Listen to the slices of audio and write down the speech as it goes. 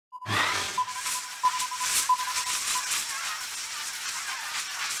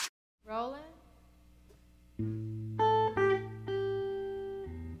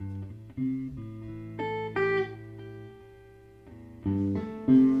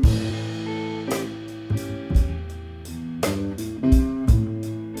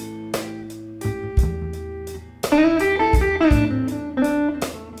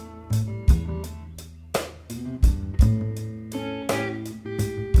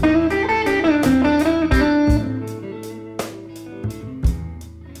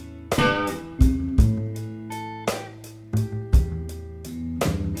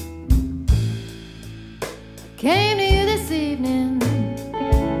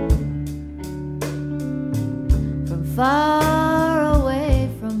far away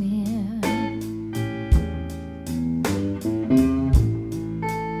from here.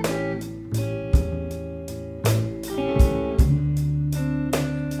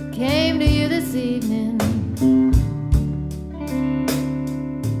 I came to you this evening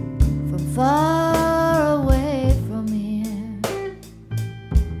from far away from here.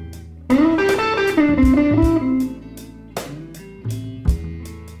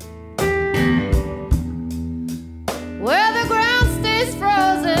 Where the ground stays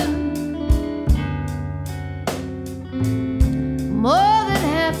frozen more than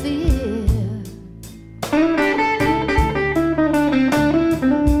half the year.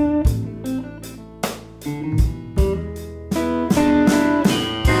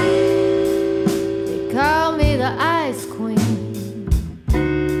 They call me the Ice Queen,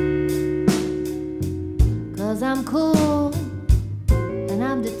 'cause I'm cool and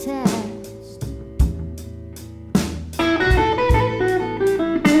I'm detached.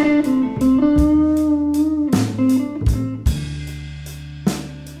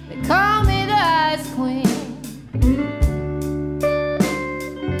 They call me the Ice Queen.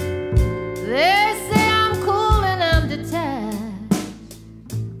 They say I'm cool and I'm detached.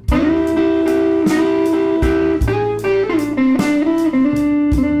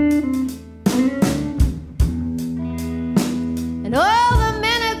 And all the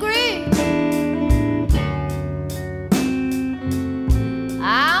men agree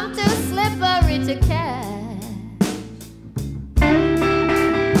I'm too slippery to catch.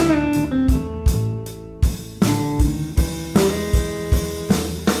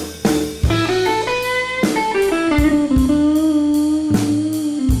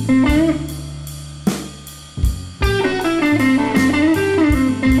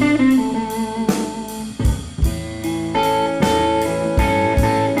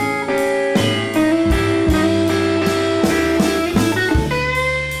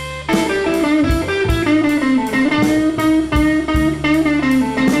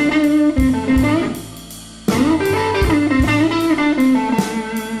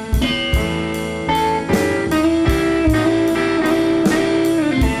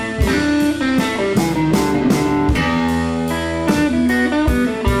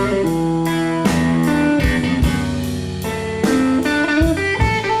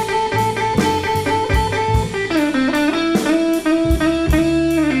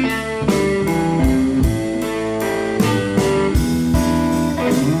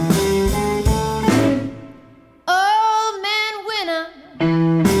 Old man Winner,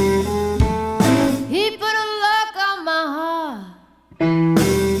 he put a lock on my heart.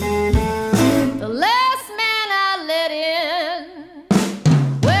 The last man I let in,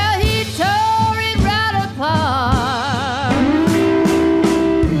 well, he tore it right apart.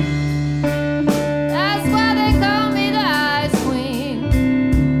 That's why they call me the Ice Queen.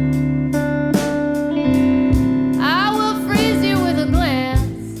 I will freeze you with a glance.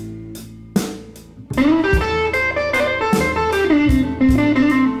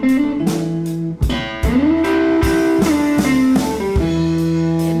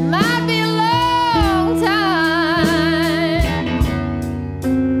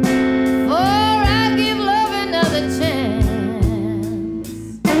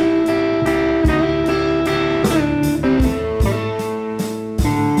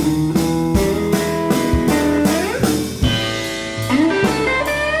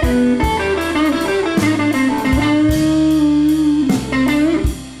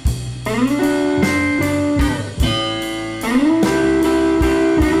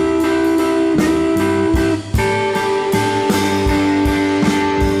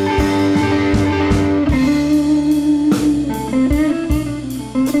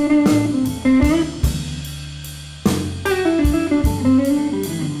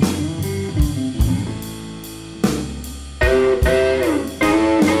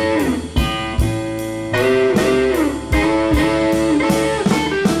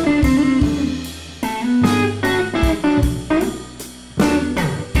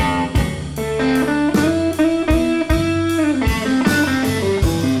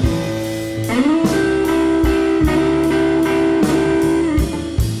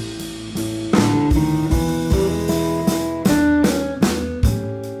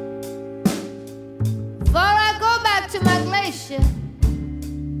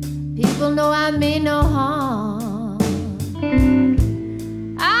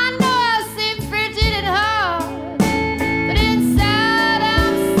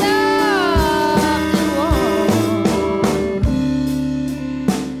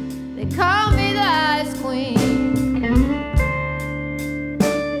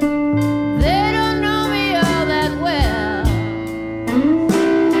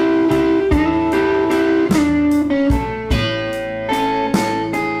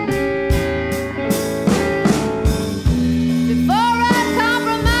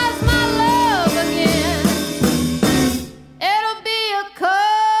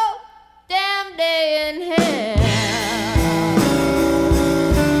 way in hell.